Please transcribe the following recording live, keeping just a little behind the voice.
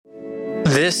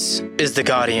This is The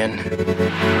Guardian.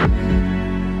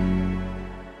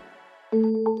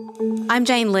 I'm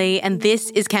Jane Lee and this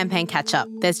is Campaign Catch-Up.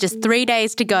 There's just 3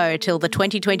 days to go till the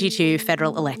 2022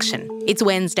 federal election. It's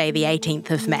Wednesday, the 18th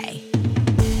of May.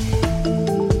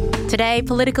 Today,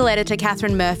 political editor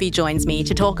Catherine Murphy joins me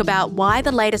to talk about why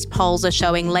the latest polls are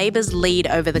showing Labor's lead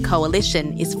over the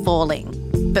coalition is falling.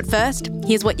 But first,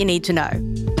 here's what you need to know.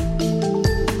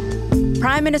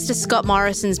 Prime Minister Scott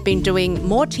Morrison's been doing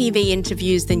more TV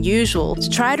interviews than usual to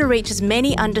try to reach as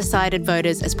many undecided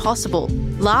voters as possible.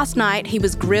 Last night, he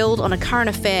was grilled on a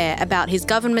current affair about his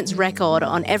government's record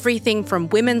on everything from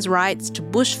women's rights to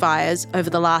bushfires over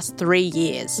the last 3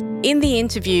 years. In the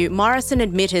interview, Morrison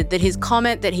admitted that his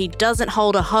comment that he doesn't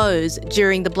hold a hose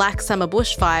during the Black Summer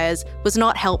bushfires was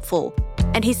not helpful.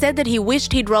 And he said that he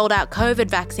wished he'd rolled out COVID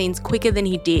vaccines quicker than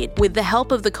he did, with the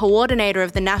help of the coordinator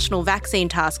of the National Vaccine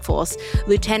Task Force,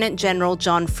 Lieutenant General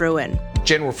John Fruin.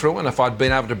 General Fruin, if I'd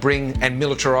been able to bring and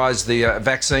militarise the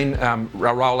vaccine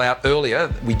rollout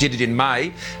earlier, we did it in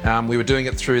May. We were doing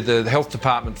it through the health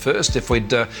department first. If we'd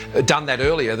done that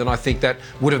earlier, then I think that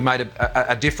would have made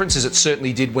a difference, as it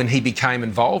certainly did when he became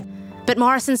involved. But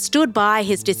Morrison stood by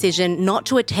his decision not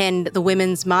to attend the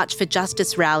Women's March for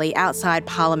Justice rally outside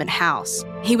Parliament House.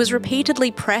 He was repeatedly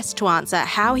pressed to answer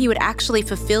how he would actually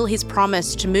fulfil his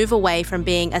promise to move away from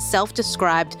being a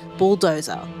self-described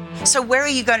bulldozer. So where are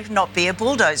you going to not be a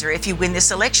bulldozer if you win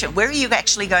this election? Where are you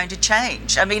actually going to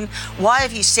change? I mean, why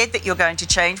have you said that you're going to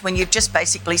change when you've just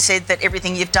basically said that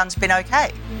everything you've done's been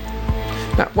okay?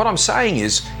 Now, what I'm saying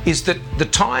is that the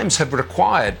times have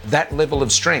required that level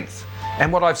of strength.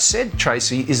 And what I've said,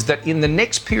 Tracy, is that in the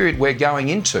next period we're going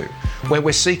into, where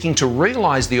we're seeking to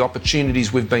realise the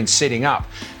opportunities we've been setting up,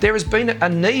 there has been a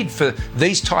need for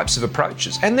these types of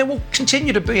approaches, and there will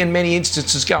continue to be in many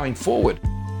instances going forward.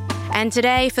 And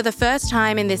today, for the first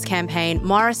time in this campaign,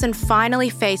 Morrison finally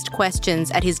faced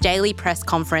questions at his daily press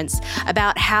conference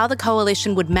about how the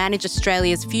coalition would manage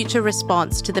Australia's future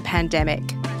response to the pandemic.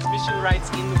 Transmission rates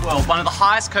in the world, one of the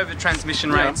highest COVID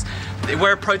transmission rates.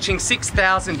 We're approaching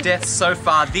 6,000 deaths so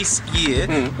far this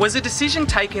year. Was a decision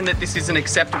taken that this is an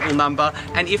acceptable number?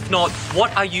 And if not,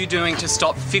 what are you doing to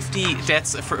stop 50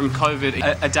 deaths from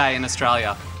COVID a day in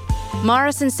Australia?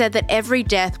 Morrison said that every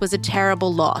death was a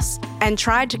terrible loss and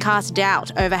tried to cast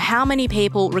doubt over how many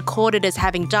people recorded as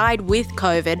having died with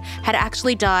COVID had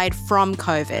actually died from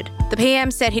COVID. The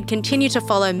PM said he'd continue to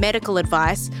follow medical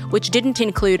advice, which didn't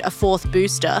include a fourth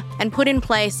booster, and put in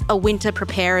place a winter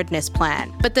preparedness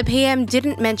plan. But the PM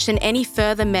didn't mention any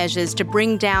further measures to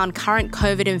bring down current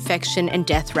COVID infection and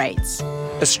death rates.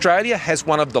 Australia has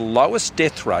one of the lowest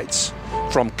death rates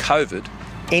from COVID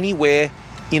anywhere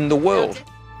in the world.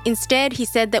 Instead, he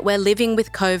said that we're living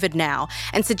with COVID now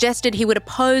and suggested he would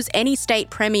oppose any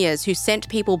state premiers who sent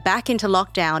people back into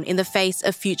lockdown in the face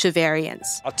of future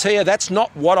variants. I'll tell you, that's not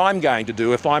what I'm going to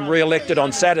do if I'm re-elected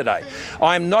on Saturday.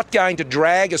 I'm not going to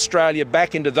drag Australia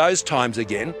back into those times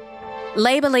again.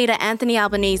 Labor leader Anthony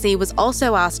Albanese was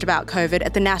also asked about COVID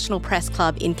at the National Press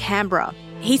Club in Canberra.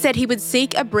 He said he would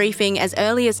seek a briefing as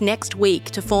early as next week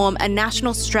to form a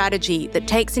national strategy that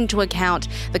takes into account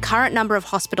the current number of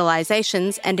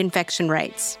hospitalisations and infection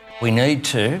rates. We need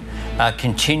to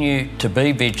continue to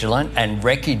be vigilant and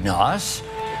recognise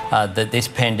that this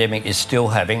pandemic is still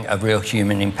having a real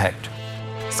human impact.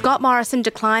 Scott Morrison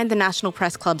declined the National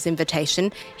Press Club's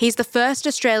invitation. He's the first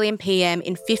Australian PM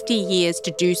in 50 years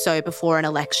to do so before an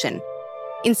election.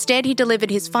 Instead, he delivered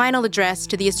his final address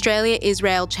to the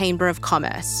Australia-Israel Chamber of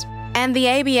Commerce. And the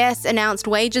ABS announced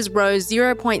wages rose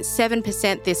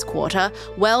 0.7% this quarter,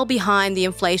 well behind the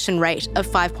inflation rate of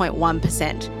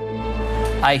 5.1%.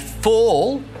 A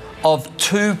fall of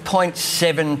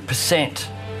 2.7%.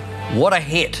 What a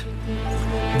hit.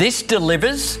 This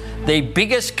delivers the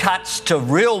biggest cuts to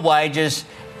real wages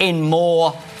in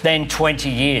more than 20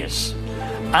 years.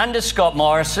 Under Scott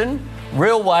Morrison,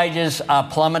 real wages are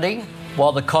plummeting,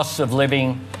 while the costs of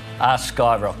living are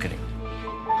skyrocketing.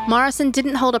 Morrison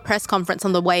didn't hold a press conference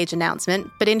on the wage announcement,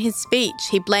 but in his speech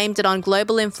he blamed it on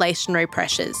global inflationary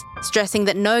pressures, stressing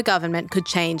that no government could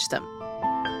change them.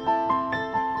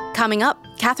 Coming up,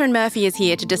 Catherine Murphy is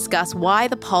here to discuss why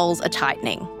the polls are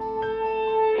tightening.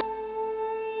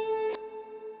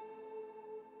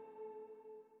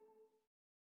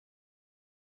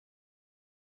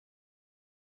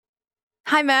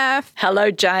 Hi Murph. Hello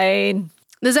Jane.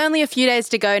 There's only a few days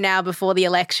to go now before the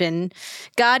election.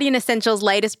 Guardian Essential's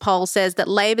latest poll says that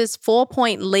Labor's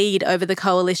 4-point lead over the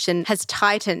coalition has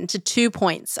tightened to 2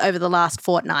 points over the last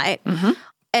fortnight.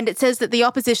 And it says that the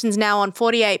opposition's now on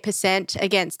 48%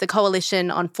 against the coalition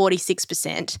on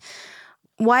 46%.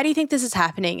 Why do you think this is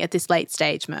happening at this late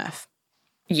stage, Murph?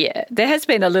 Yeah, there has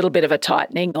been a little bit of a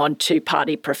tightening on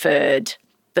two-party preferred.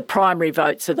 The primary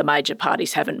votes of the major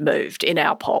parties haven't moved in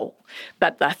our poll,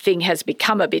 but the thing has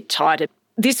become a bit tighter.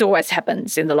 This always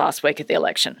happens in the last week of the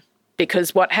election,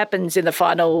 because what happens in the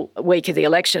final week of the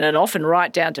election, and often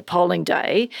right down to polling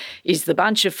day, is the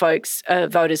bunch of folks,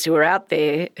 voters who are out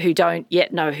there who don't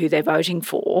yet know who they're voting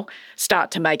for,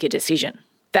 start to make a decision.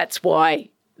 That's why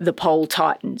the poll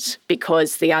tightens,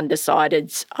 because the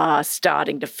undecideds are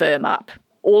starting to firm up.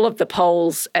 All of the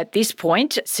polls at this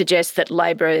point suggest that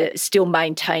Labor still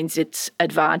maintains its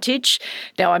advantage.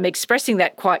 Now, I'm expressing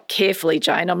that quite carefully,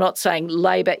 Jane. I'm not saying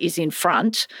Labor is in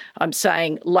front. I'm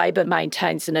saying Labor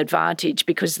maintains an advantage,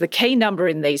 because the key number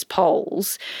in these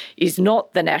polls is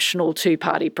not the national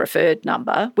two-party preferred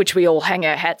number, which we all hang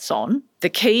our hats on. The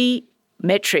key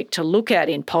metric to look at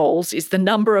in polls is the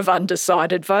number of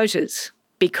undecided voters,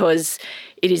 because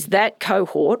it is that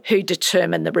cohort who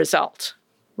determine the result.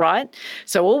 Right?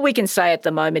 So all we can say at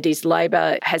the moment is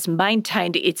Labor has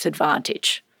maintained its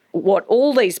advantage. What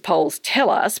all these polls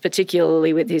tell us,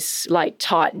 particularly with this late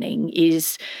tightening,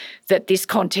 is that this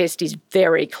contest is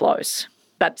very close.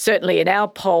 But certainly in our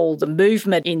poll, the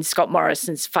movement in Scott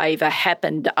Morrison's favour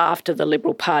happened after the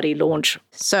Liberal Party launch.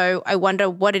 So I wonder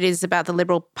what it is about the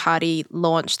Liberal Party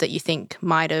launch that you think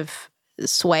might have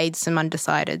swayed some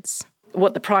undecideds.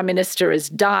 What the Prime Minister has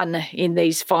done in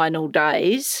these final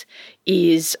days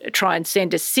is try and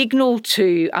send a signal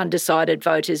to undecided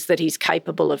voters that he's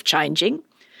capable of changing.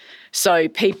 So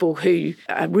people who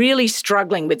are really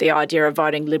struggling with the idea of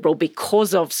voting Liberal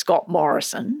because of Scott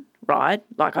Morrison, right?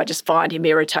 Like, I just find him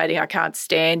irritating. I can't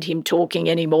stand him talking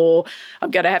anymore. I'm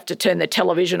going to have to turn the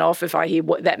television off if I hear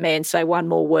that man say one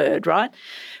more word, right?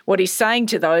 What he's saying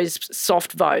to those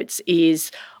soft votes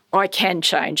is, I can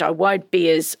change. I won't be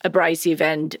as abrasive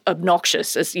and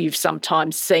obnoxious as you've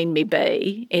sometimes seen me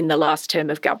be in the last term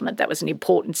of government. That was an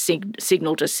important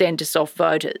signal to send to soft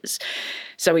voters.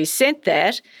 So he sent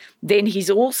that. Then he's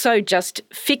also just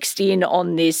fixed in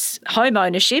on this home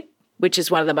ownership, which is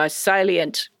one of the most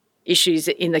salient issues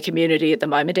in the community at the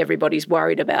moment. Everybody's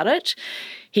worried about it.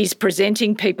 He's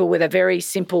presenting people with a very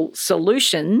simple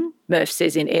solution, Murph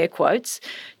says in air quotes,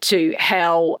 to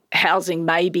how housing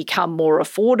may become more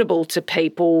affordable to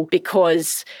people,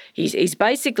 because he's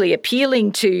basically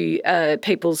appealing to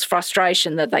people's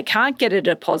frustration that they can't get a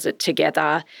deposit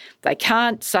together, they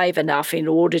can't save enough in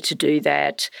order to do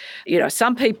that. You know,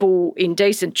 some people in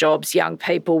decent jobs, young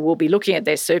people, will be looking at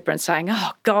their super and saying,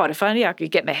 oh God, if only I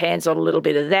could get my hands on a little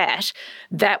bit of that,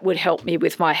 that would help me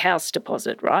with my house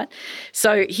deposit, right?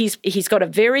 So he's got a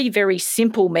very, very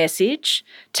simple message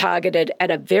targeted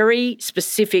at a very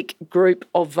specific group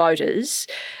of voters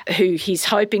who he's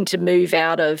hoping to move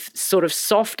out of sort of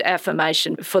soft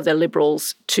affirmation for the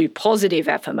Liberals to positive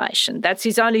affirmation. That's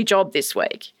his only job this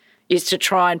week, is to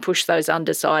try and push those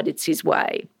undecideds his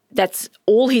way. That's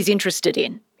all he's interested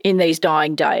in these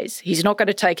dying days. He's not going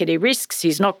to take any risks.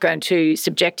 He's not going to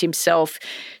subject himself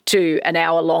to an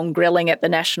hour-long grilling at the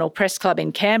National Press Club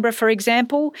in Canberra, for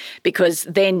example, because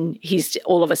then he's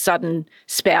all of a sudden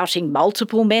spouting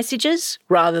multiple messages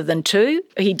rather than two.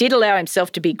 He did allow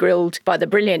himself to be grilled by the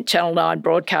brilliant Channel 9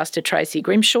 broadcaster Tracy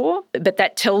Grimshaw, but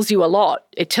that tells you a lot.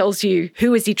 It tells you,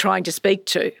 who is he trying to speak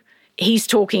to? He's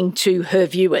talking to her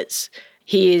viewers.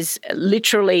 He is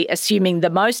literally assuming the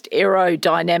most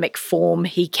aerodynamic form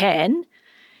he can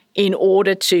in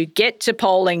order to get to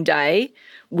polling day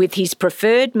with his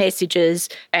preferred messages,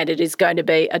 and it is going to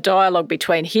be a dialogue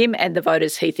between him and the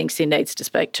voters he thinks he needs to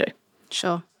speak to.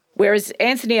 Sure. Whereas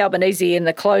Anthony Albanese in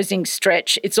the closing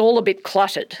stretch, it's all a bit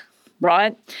cluttered.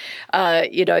 Right?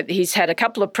 He's had a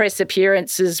couple of press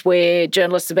appearances where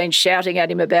journalists have been shouting at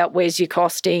him about where's your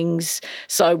costings.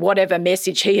 So whatever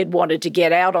message he had wanted to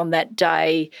get out on that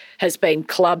day has been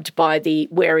clubbed by the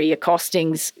where are your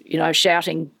costings,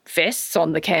 shouting fests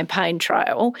on the campaign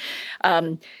trail.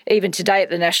 Even today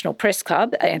at the National Press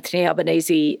Club, Anthony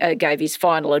Albanese gave his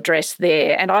final address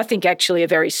there. And I think actually a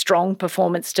very strong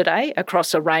performance today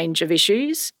across a range of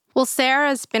issues. Well,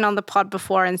 Sarah's been on the pod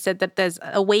before and said that there's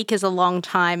a week is a long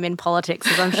time in politics,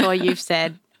 as I'm sure you've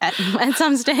said at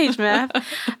some stage, Murph.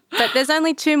 But there's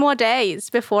only 2 more days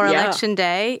before Election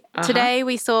Day. Today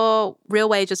we saw real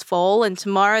wages fall, and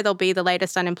tomorrow there'll be the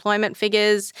latest unemployment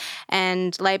figures,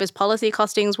 and Labor's policy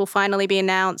costings will finally be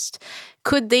announced.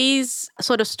 Could these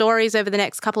sort of stories over the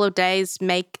next couple of days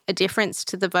make a difference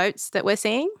to the votes that we're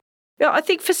seeing? Yeah, I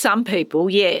think for some people,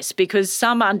 yes, because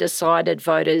some undecided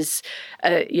voters,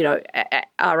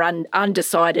 are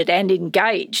undecided and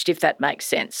engaged, if that makes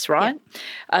sense, right?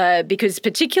 Yeah. Because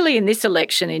particularly in this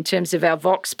election, in terms of our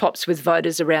vox pops with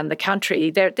voters around the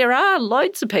country, there are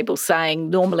loads of people saying,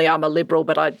 normally I'm a Liberal,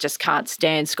 but I just can't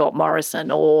stand Scott Morrison,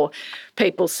 or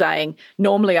people saying,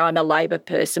 normally I'm a Labor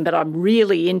person, but I'm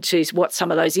really into what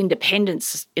some of those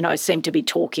independents, seem to be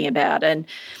talking about, and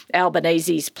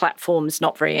Albanese's platform's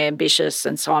not very ambitious,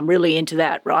 and so I'm really into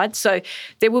that, right? So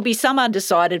there will be some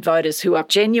undecided voters who are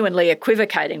genuinely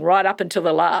equivocating right up until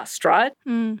the last, right?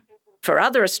 Mm. For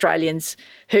other Australians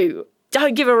who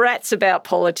don't give a rat's about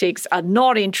politics, are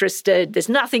not interested, there's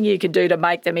nothing you can do to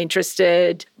make them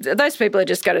interested. Those people are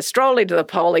just going to stroll into the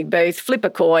polling booth, flip a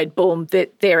coin, boom,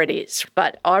 there it is.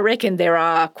 But I reckon there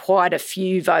are quite a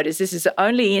few voters, this is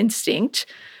only instinct,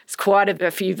 there's quite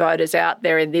a few voters out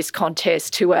there in this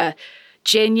contest who are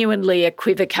genuinely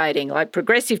equivocating, like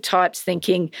progressive types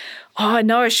thinking, I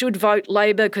know I should vote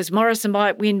Labor because Morrison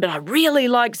might win, but I really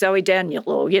like Zoe Daniel,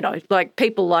 or, like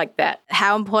people like that.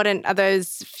 How important are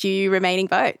those few remaining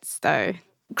votes, though?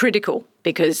 Critical,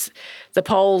 because the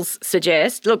polls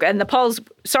suggest,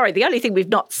 the only thing we've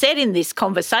not said in this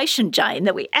conversation, Jane,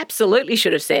 that we absolutely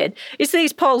should have said is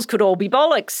these polls could all be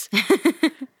bollocks.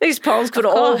 These polls could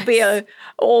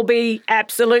all be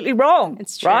absolutely wrong.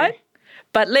 It's true. Right?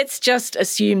 But let's just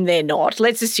assume they're not.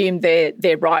 Let's assume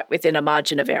they're right within a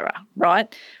margin of error,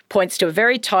 right? Points to a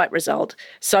very tight result.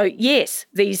 So, yes,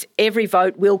 every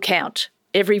vote will count.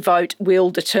 Every vote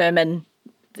will determine,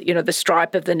 the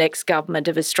stripe of the next government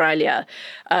of Australia.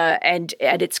 And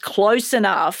it's close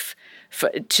enough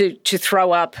to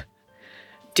throw up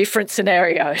different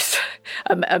scenarios.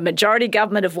 A majority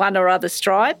government of one or other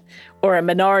stripe, or a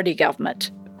minority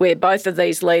government, where both of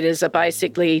these leaders are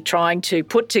basically trying to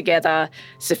put together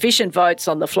sufficient votes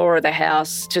on the floor of the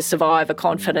House to survive a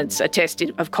test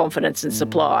of confidence and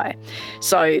supply.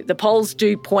 So the polls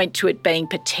do point to it being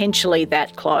potentially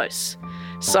that close.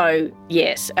 So,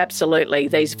 yes, absolutely,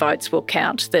 these votes will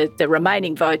count. The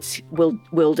remaining votes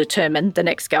will determine the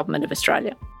next government of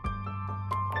Australia.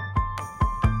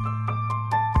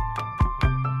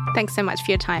 Thanks so much for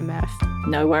your time, Murph.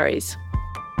 No worries.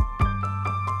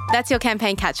 That's your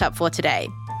campaign catch-up for today.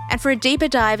 And for a deeper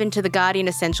dive into the Guardian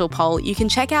Essential poll, you can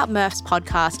check out Murph's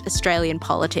podcast, Australian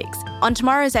Politics. On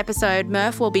tomorrow's episode,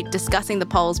 Murph will be discussing the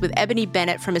polls with Ebony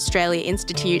Bennett from Australia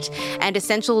Institute and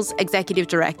Essential's Executive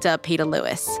Director, Peter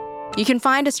Lewis. You can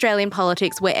find Australian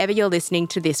Politics wherever you're listening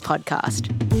to this podcast.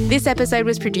 This episode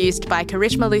was produced by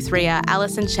Karishma Luthria,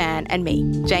 Alison Chan, and me,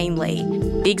 Jane Lee.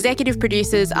 The executive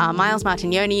producers are Miles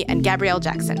Martignoni and Gabrielle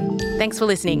Jackson. Thanks for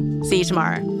listening. See you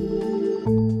tomorrow.